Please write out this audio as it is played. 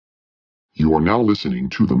You are now listening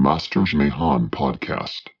to the Masters Mehan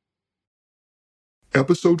podcast.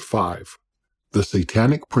 Episode 5, The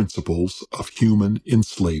Satanic Principles of Human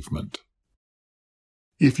Enslavement.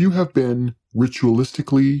 If you have been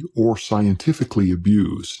ritualistically or scientifically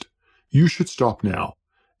abused, you should stop now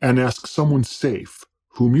and ask someone safe,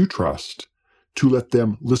 whom you trust, to let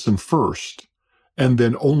them listen first, and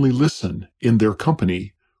then only listen in their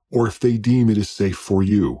company or if they deem it is safe for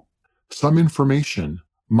you. Some information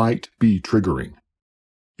might be triggering.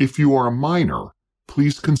 If you are a minor,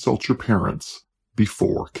 please consult your parents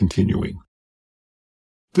before continuing.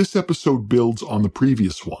 This episode builds on the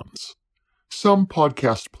previous ones. Some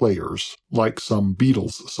podcast players, like some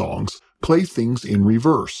Beatles songs, play things in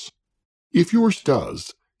reverse. If yours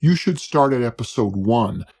does, you should start at episode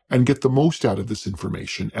 1 and get the most out of this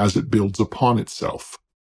information as it builds upon itself.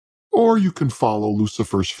 Or you can follow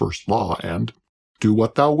Lucifer's first law and do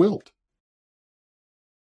what thou wilt.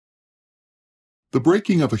 The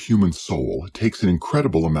breaking of a human soul takes an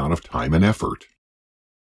incredible amount of time and effort.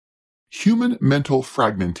 Human mental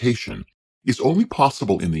fragmentation is only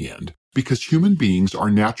possible in the end because human beings are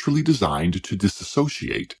naturally designed to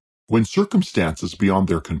disassociate when circumstances beyond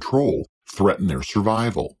their control threaten their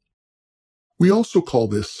survival. We also call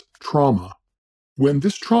this trauma. When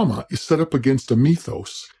this trauma is set up against a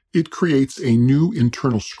mythos, it creates a new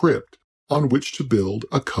internal script on which to build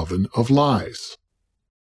a coven of lies.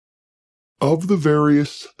 Of the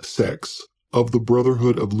various sects of the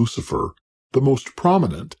Brotherhood of Lucifer, the most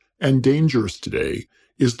prominent and dangerous today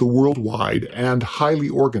is the worldwide and highly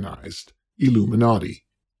organized Illuminati.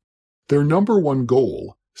 Their number one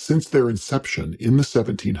goal, since their inception in the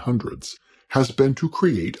 1700s, has been to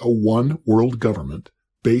create a one-world government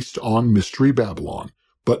based on Mystery Babylon,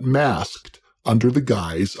 but masked under the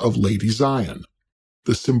guise of Lady Zion,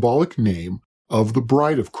 the symbolic name of the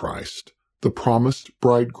Bride of Christ, the promised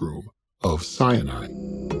bridegroom of Sinai.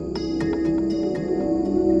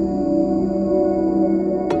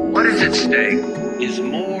 What is at stake is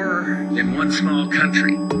more than one small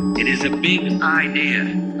country. It is a big idea,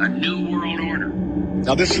 a new world order.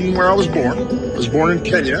 Now this is where I was born. I was born in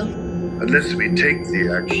Kenya. Unless we take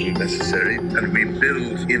the action necessary and we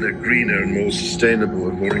build in a greener, more sustainable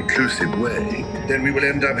and more inclusive way, then we will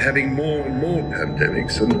end up having more and more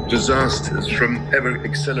pandemics and disasters from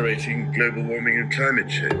ever-accelerating global warming and climate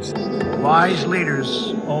change. Wise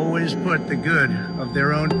leaders always put the good of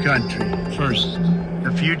their own country first.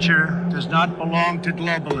 The future does not belong to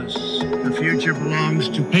globalists. The future belongs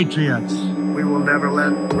to patriots. We will never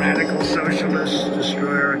let radical socialists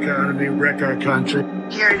destroy our economy, wreck our country.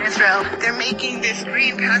 Here in Israel, they're making this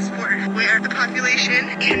green passport where the population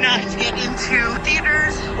cannot get into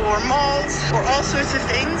theaters or malls or all sorts of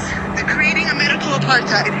things. They're creating a medical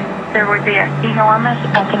apartheid. There would be an enormous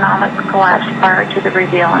economic collapse prior to the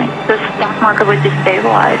revealing. The stock market would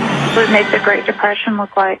destabilize. It would make the Great Depression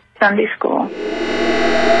look like Sunday school.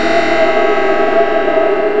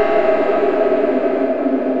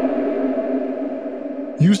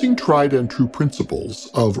 Using tried and true principles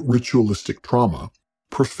of ritualistic trauma,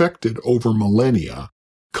 perfected over millennia,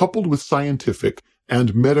 coupled with scientific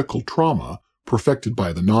and medical trauma perfected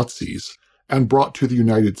by the Nazis and brought to the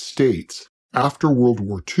United States after World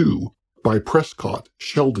War II by Prescott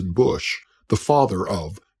Sheldon Bush, the father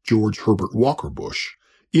of George Herbert Walker Bush,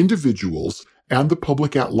 individuals and the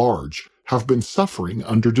public at large have been suffering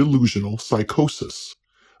under delusional psychosis,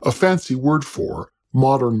 a fancy word for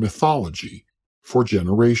modern mythology, for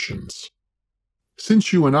generations.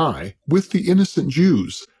 Since you and I, with the innocent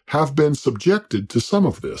Jews, have been subjected to some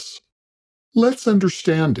of this, let's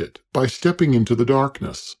understand it by stepping into the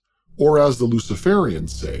darkness, or as the Luciferians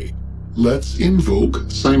say, let's invoke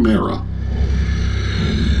Chimera.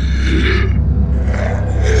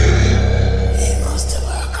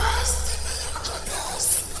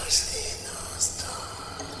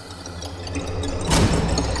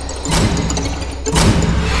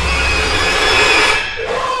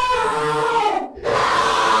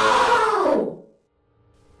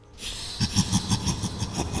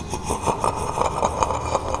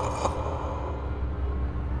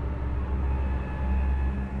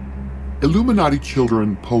 Illuminati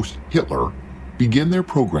children post-Hitler begin their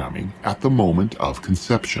programming at the moment of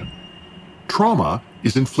conception. Trauma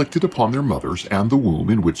is inflicted upon their mothers and the womb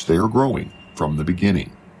in which they are growing from the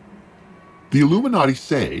beginning. The Illuminati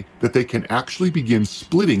say that they can actually begin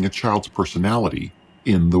splitting a child's personality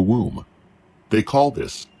in the womb. They call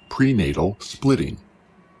this prenatal splitting.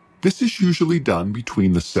 This is usually done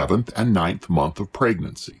between the 7th and 9th month of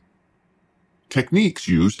pregnancy. Techniques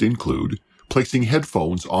used include placing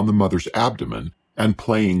headphones on the mother's abdomen and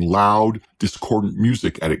playing loud, discordant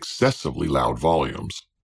music at excessively loud volumes,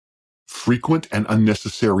 frequent and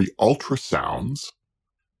unnecessary ultrasounds,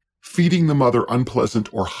 feeding the mother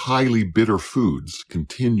unpleasant or highly bitter foods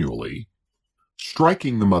continually,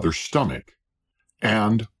 striking the mother's stomach,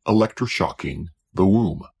 and electroshocking the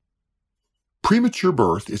womb. Premature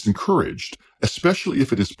birth is encouraged, especially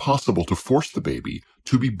if it is possible to force the baby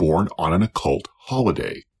to be born on an occult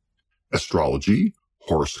holiday. Astrology,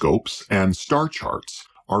 horoscopes, and star charts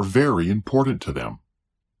are very important to them.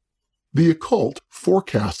 The occult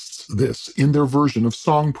forecasts this in their version of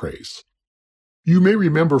song praise. You may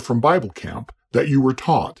remember from Bible camp that you were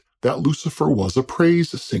taught that Lucifer was a praise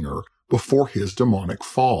singer before his demonic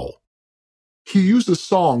fall. He uses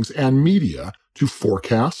songs and media to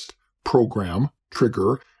forecast, program,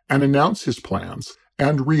 trigger, and announce his plans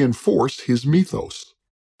and reinforce his mythos,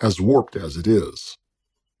 as warped as it is.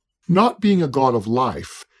 Not being a god of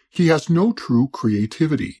life, he has no true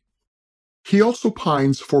creativity. He also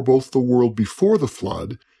pines for both the world before the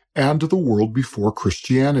flood and the world before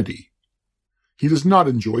Christianity. He does not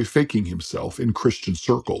enjoy faking himself in Christian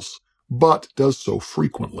circles, but does so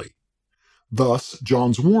frequently. Thus,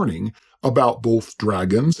 John's warning about both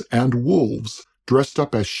dragons and wolves dressed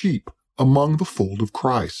up as sheep among the fold of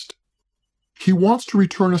Christ. He wants to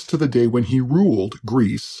return us to the day when he ruled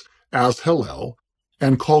Greece as Hellel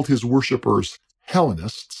and called his worshippers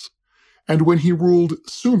Hellenists, and when he ruled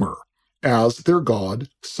Sumer as their god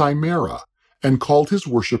Chimera and called his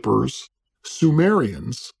worshippers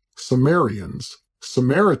Sumerians, Sumerians,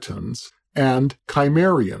 Samaritans, and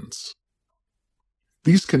Chimerians.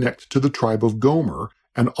 These connect to the tribe of Gomer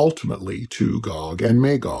and ultimately to Gog and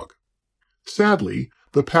Magog. Sadly,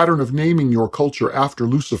 the pattern of naming your culture after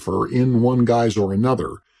Lucifer in one guise or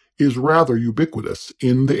another is rather ubiquitous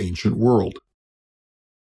in the ancient world.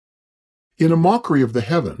 In a mockery of the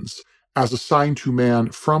heavens, as a sign to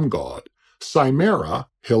man from God, Chimera,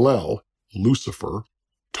 Hillel, Lucifer,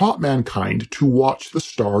 taught mankind to watch the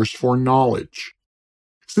stars for knowledge.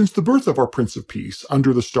 Since the birth of our Prince of Peace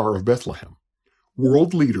under the Star of Bethlehem,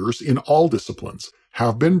 world leaders in all disciplines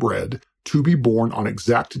have been bred to be born on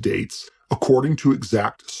exact dates according to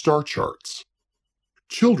exact star charts.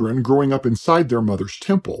 Children growing up inside their mother's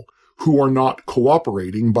temple, who are not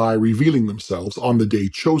cooperating by revealing themselves on the day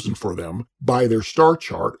chosen for them by their star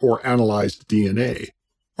chart or analyzed DNA,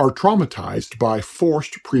 are traumatized by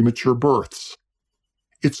forced premature births.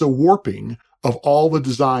 It's a warping of all the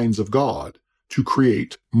designs of God to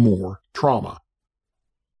create more trauma.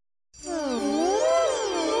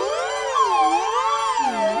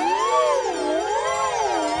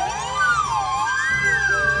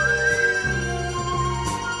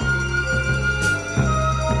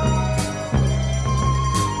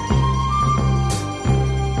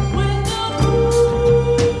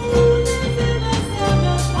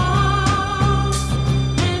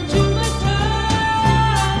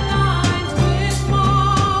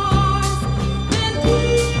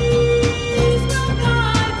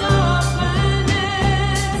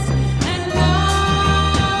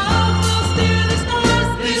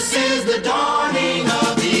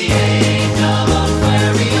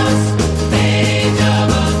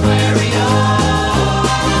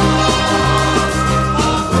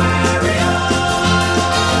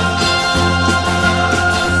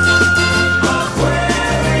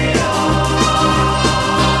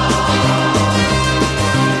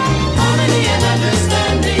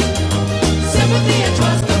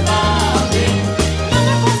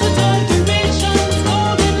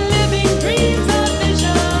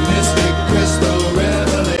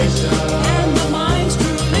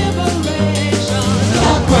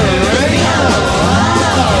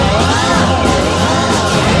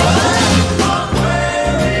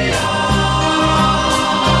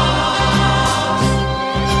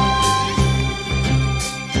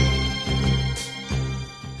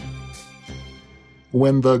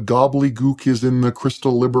 When the gobbledygook is in the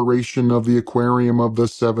crystal liberation of the aquarium of the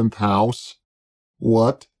seventh house.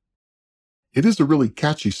 What? It is a really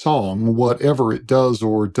catchy song, whatever it does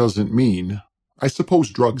or doesn't mean. I suppose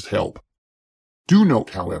drugs help. Do note,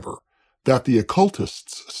 however, that the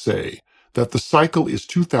occultists say that the cycle is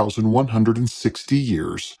 2,160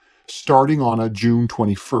 years, starting on a June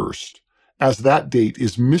 21st, as that date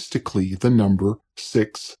is mystically the number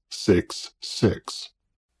 666.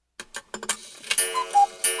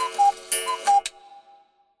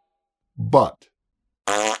 But,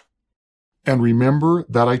 and remember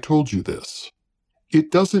that I told you this,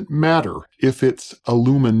 it doesn't matter if it's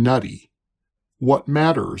Illuminati. What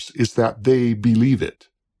matters is that they believe it.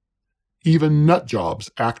 Even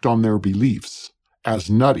nutjobs act on their beliefs, as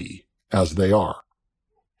nutty as they are.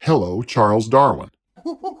 Hello, Charles Darwin.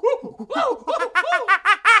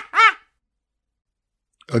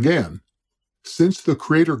 Again, since the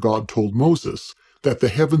Creator God told Moses that the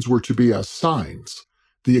heavens were to be as signs,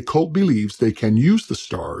 the occult believes they can use the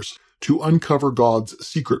stars to uncover God's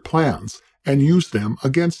secret plans and use them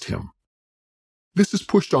against him. This is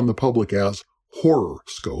pushed on the public as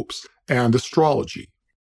horoscopes and astrology.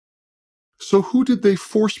 So who did they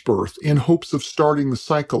force birth in hopes of starting the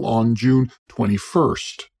cycle on June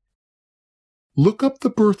 21st? Look up the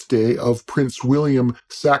birthday of Prince William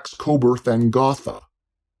Saxe-Coburg and Gotha,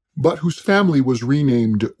 but whose family was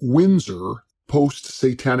renamed Windsor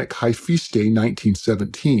post-Satanic High Feast Day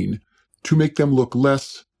 1917 to make them look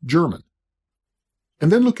less German.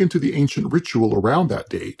 And then look into the ancient ritual around that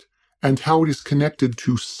date and how it is connected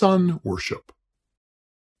to sun worship.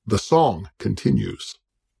 The song continues.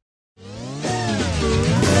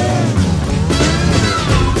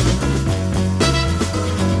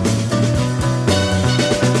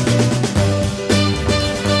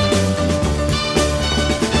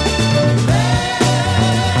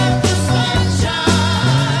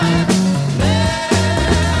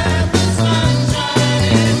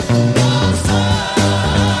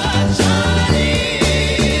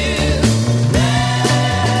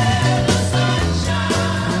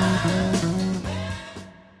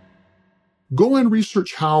 Go and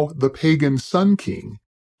research how the pagan Sun King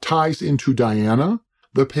ties into Diana,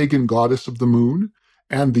 the pagan goddess of the moon,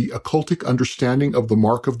 and the occultic understanding of the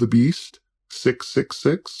mark of the beast,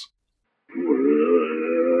 666.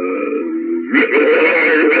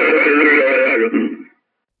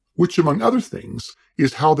 Which, among other things,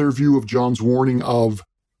 is how their view of John's warning of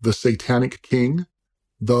the Satanic King,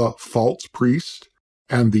 the false priest,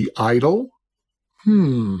 and the idol?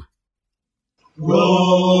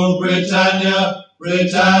 Rule Britannia,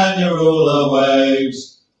 Britannia, rule the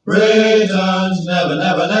waves. Britons never,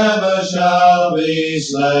 never, never shall be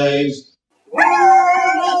slaves.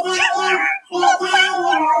 Rule Britannia, Britannia,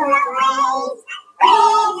 rule the waves.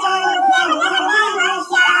 Britons never, never, never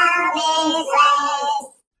shall be slaves.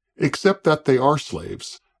 Except that they are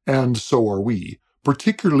slaves, and so are we,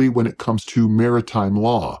 particularly when it comes to maritime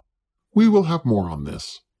law. We will have more on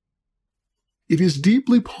this. It is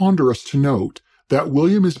deeply ponderous to note that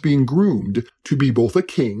William is being groomed to be both a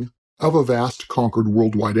king of a vast conquered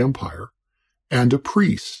worldwide empire and a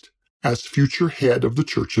priest as future head of the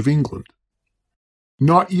Church of England.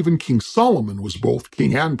 Not even King Solomon was both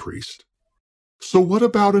king and priest. So what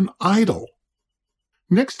about an idol?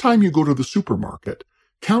 Next time you go to the supermarket,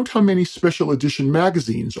 count how many special edition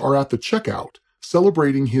magazines are at the checkout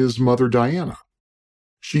celebrating his mother Diana.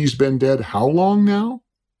 She's been dead how long now?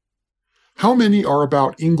 How many are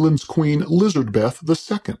about England's Queen Lizardbeth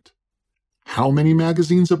II? How many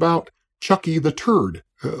magazines about Chucky the Turd,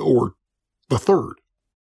 or the Third?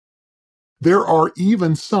 There are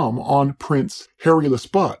even some on Prince Harryless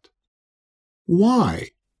Butt.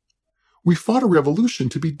 Why? We fought a revolution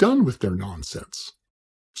to be done with their nonsense.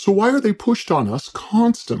 So why are they pushed on us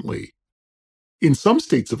constantly? In some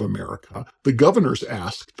states of America, the governors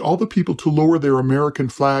asked all the people to lower their American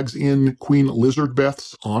flags in Queen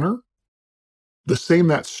Lizardbeth's honor. The same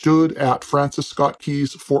that stood at Francis Scott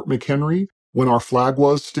Key's Fort McHenry when our flag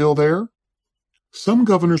was still there. Some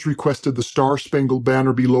governors requested the Star-Spangled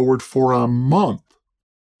Banner be lowered for a month.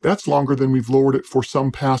 That's longer than we've lowered it for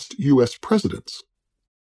some past U.S. presidents.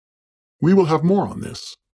 We will have more on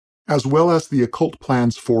this, as well as the occult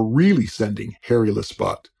plans for really sending Harryless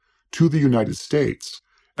Butt to the United States,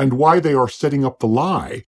 and why they are setting up the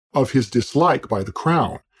lie of his dislike by the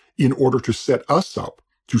Crown in order to set us up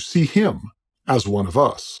to see him as one of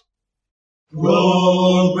us.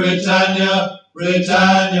 Rule Britannia,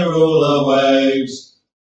 Britannia, rule the waves.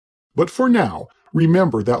 But for now,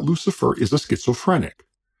 remember that Lucifer is a schizophrenic.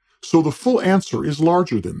 So the full answer is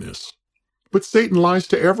larger than this. But Satan lies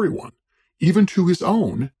to everyone, even to his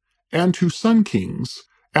own, and to sun kings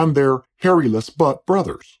and their Harryless Butt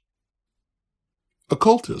brothers.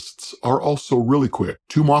 Occultists are also really quick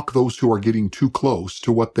to mock those who are getting too close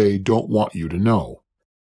to what they don't want you to know.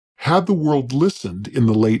 Had the world listened in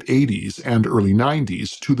the late 80s and early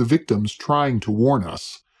 90s to the victims trying to warn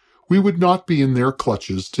us, we would not be in their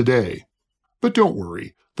clutches today. But don't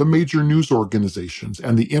worry, the major news organizations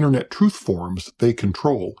and the internet truth forums they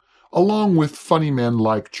control, along with funny men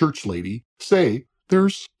like Church Lady, say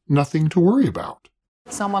there's nothing to worry about.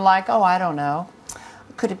 Someone like, oh, I don't know.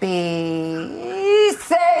 Could it be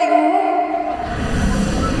Satan?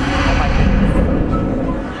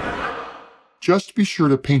 Just be sure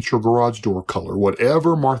to paint your garage door color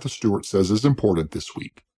whatever Martha Stewart says is important this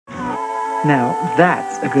week. Now,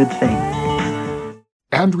 that's a good thing.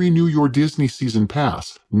 And renew your Disney season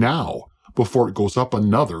pass now before it goes up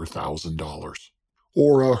another $1,000.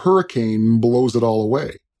 or a hurricane blows it all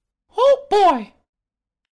away. Oh boy!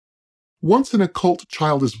 Once an occult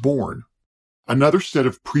child is born, another set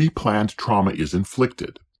of pre-planned trauma is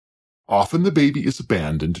inflicted. Often the baby is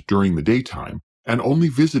abandoned during the daytime and only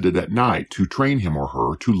visited at night to train him or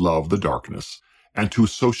her to love the darkness and to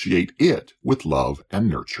associate it with love and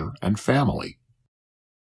nurture and family.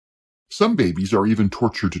 Some babies are even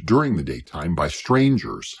tortured during the daytime by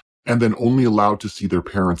strangers and then only allowed to see their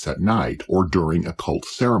parents at night or during occult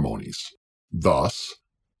ceremonies. Thus,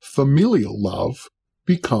 familial love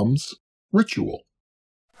becomes ritual.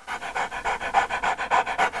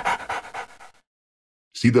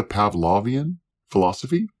 See the Pavlovian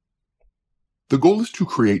philosophy? The goal is to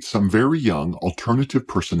create some very young alternative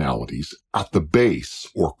personalities at the base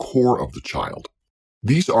or core of the child.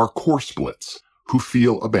 These are core splits who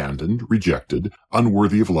feel abandoned, rejected,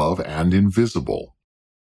 unworthy of love, and invisible.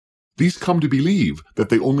 These come to believe that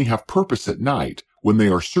they only have purpose at night when they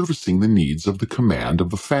are servicing the needs of the command of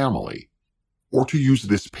the family, or to use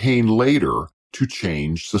this pain later to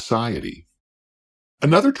change society.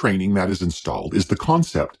 Another training that is installed is the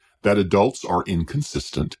concept that adults are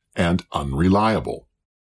inconsistent and unreliable.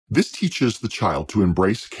 This teaches the child to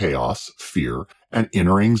embrace chaos, fear, and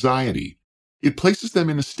inner anxiety. It places them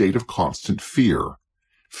in a state of constant fear.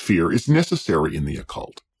 Fear is necessary in the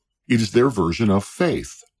occult. It is their version of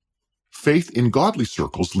faith. Faith in godly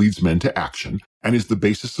circles leads men to action and is the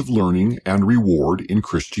basis of learning and reward in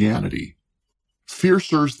Christianity. Fear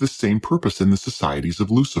serves the same purpose in the societies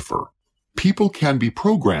of Lucifer. People can be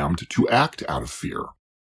programmed to act out of fear.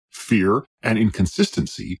 Fear and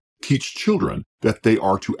inconsistency teach children that they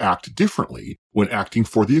are to act differently when acting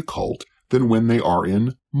for the occult than when they are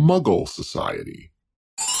in Muggle society.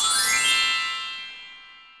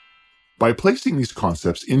 By placing these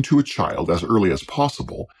concepts into a child as early as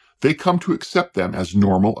possible, they come to accept them as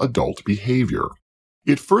normal adult behavior.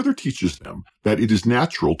 It further teaches them that it is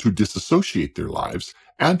natural to disassociate their lives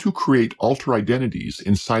and to create alter identities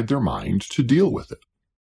inside their mind to deal with it.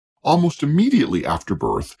 Almost immediately after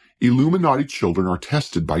birth, Illuminati children are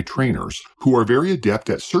tested by trainers who are very adept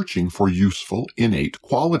at searching for useful, innate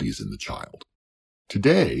qualities in the child.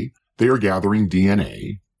 Today, they are gathering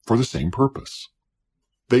DNA for the same purpose.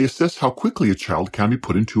 They assess how quickly a child can be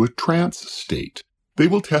put into a trance state. They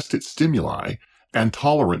will test its stimuli and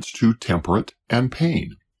tolerance to temperament and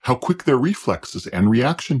pain, how quick their reflexes and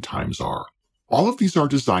reaction times are. All of these are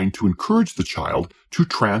designed to encourage the child to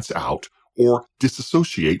trance out or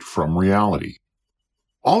disassociate from reality.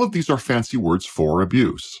 All of these are fancy words for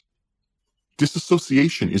abuse.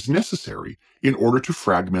 Disassociation is necessary in order to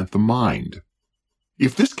fragment the mind.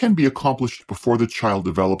 If this can be accomplished before the child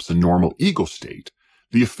develops a normal ego state,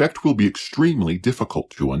 the effect will be extremely difficult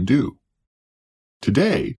to undo.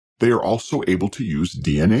 Today, they are also able to use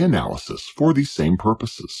DNA analysis for these same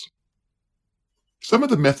purposes. Some of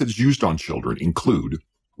the methods used on children include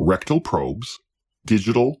rectal probes,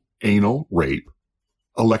 digital anal rape,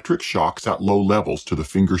 electric shocks at low levels to the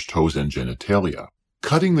fingers, toes, and genitalia,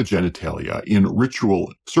 cutting the genitalia in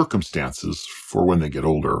ritual circumstances for when they get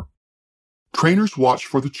older. Trainers watch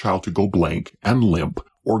for the child to go blank and limp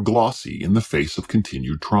or glossy in the face of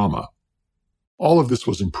continued trauma. All of this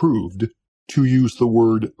was improved, to use the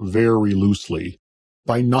word very loosely,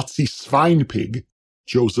 by Nazi Schweinpig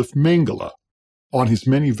Joseph Mengele on his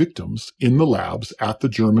many victims in the labs at the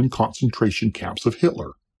German concentration camps of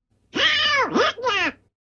Hitler.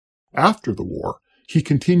 After the war, he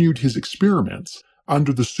continued his experiments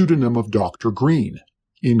under the pseudonym of Dr. Green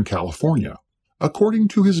in California, according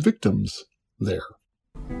to his victims there.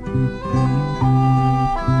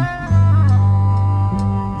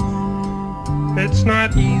 It's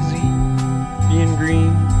not easy being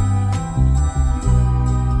green.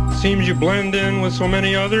 Seems you blend in with so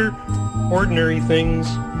many other ordinary things.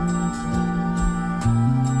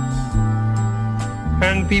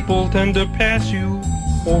 And people tend to pass you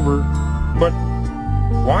over. But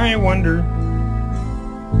why wonder?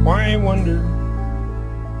 Why wonder?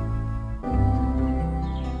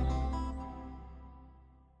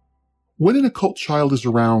 When an occult child is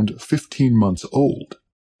around 15 months old,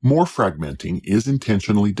 more fragmenting is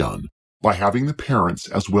intentionally done by having the parents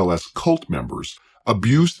as well as cult members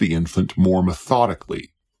abuse the infant more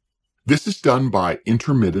methodically. This is done by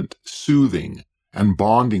intermittent soothing and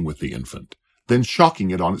bonding with the infant, then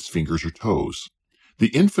shocking it on its fingers or toes. The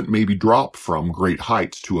infant may be dropped from great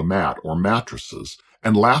heights to a mat or mattresses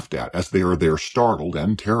and laughed at as they are there startled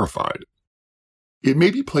and terrified. It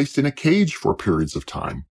may be placed in a cage for periods of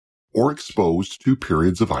time or exposed to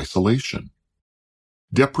periods of isolation.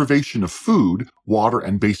 Deprivation of food, water,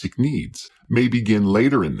 and basic needs may begin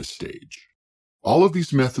later in this stage. All of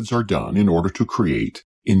these methods are done in order to create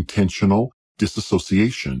intentional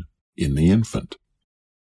disassociation in the infant.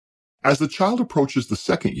 As the child approaches the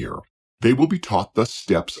second year, they will be taught the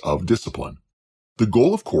steps of discipline. The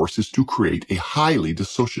goal, of course, is to create a highly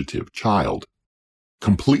dissociative child,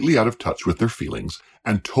 completely out of touch with their feelings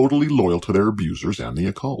and totally loyal to their abusers and the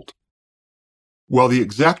occult. While the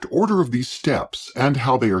exact order of these steps and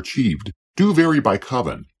how they are achieved do vary by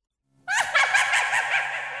coven,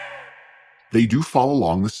 they do follow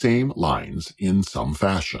along the same lines in some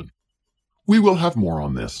fashion. We will have more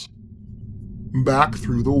on this. Back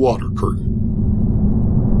through the water curtain.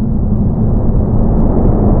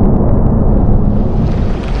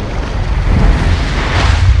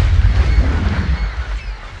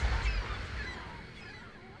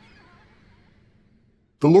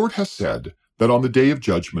 The Lord has said that on the day of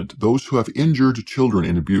judgment, those who have injured children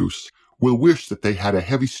in abuse will wish that they had a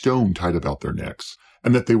heavy stone tied about their necks,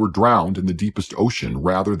 and that they were drowned in the deepest ocean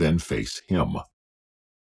rather than face Him.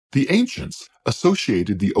 The ancients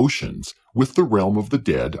associated the oceans with the realm of the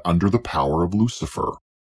dead under the power of Lucifer.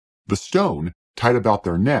 The stone tied about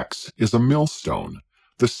their necks is a millstone,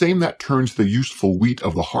 the same that turns the useful wheat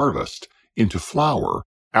of the harvest into flour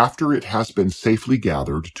after it has been safely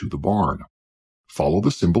gathered to the barn. Follow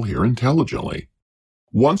the symbol here intelligently.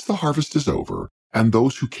 Once the harvest is over, and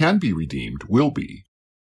those who can be redeemed will be,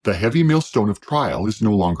 the heavy millstone of trial is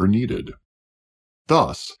no longer needed.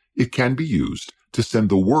 Thus, it can be used to send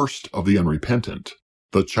the worst of the unrepentant,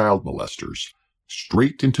 the child molesters,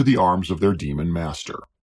 straight into the arms of their demon master.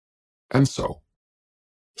 And so,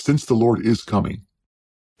 since the Lord is coming,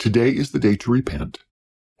 today is the day to repent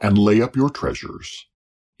and lay up your treasures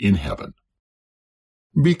in heaven.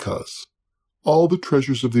 Because all the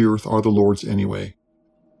treasures of the earth are the Lord's anyway.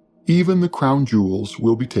 Even the crown jewels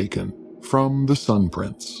will be taken from the Sun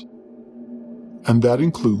Prince. And that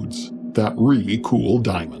includes that really cool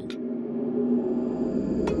diamond.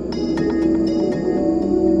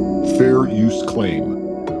 Fair use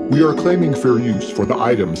claim. We are claiming fair use for the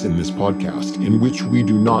items in this podcast in which we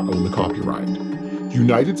do not own the copyright.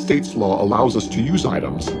 United States law allows us to use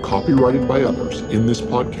items copyrighted by others in this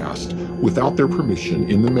podcast without their permission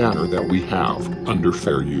in the manner that we have under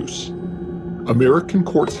fair use. American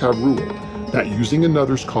courts have ruled that using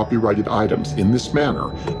another's copyrighted items in this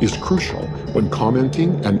manner is crucial when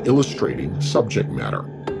commenting and illustrating subject matter.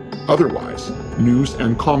 Otherwise, news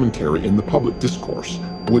and commentary in the public discourse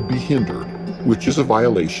would be hindered, which is a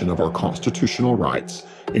violation of our constitutional rights,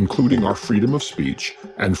 including our freedom of speech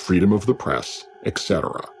and freedom of the press,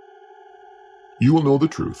 etc. You will know the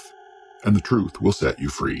truth, and the truth will set you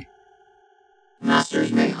free.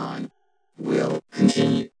 Masters Mayhan will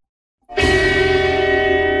continue.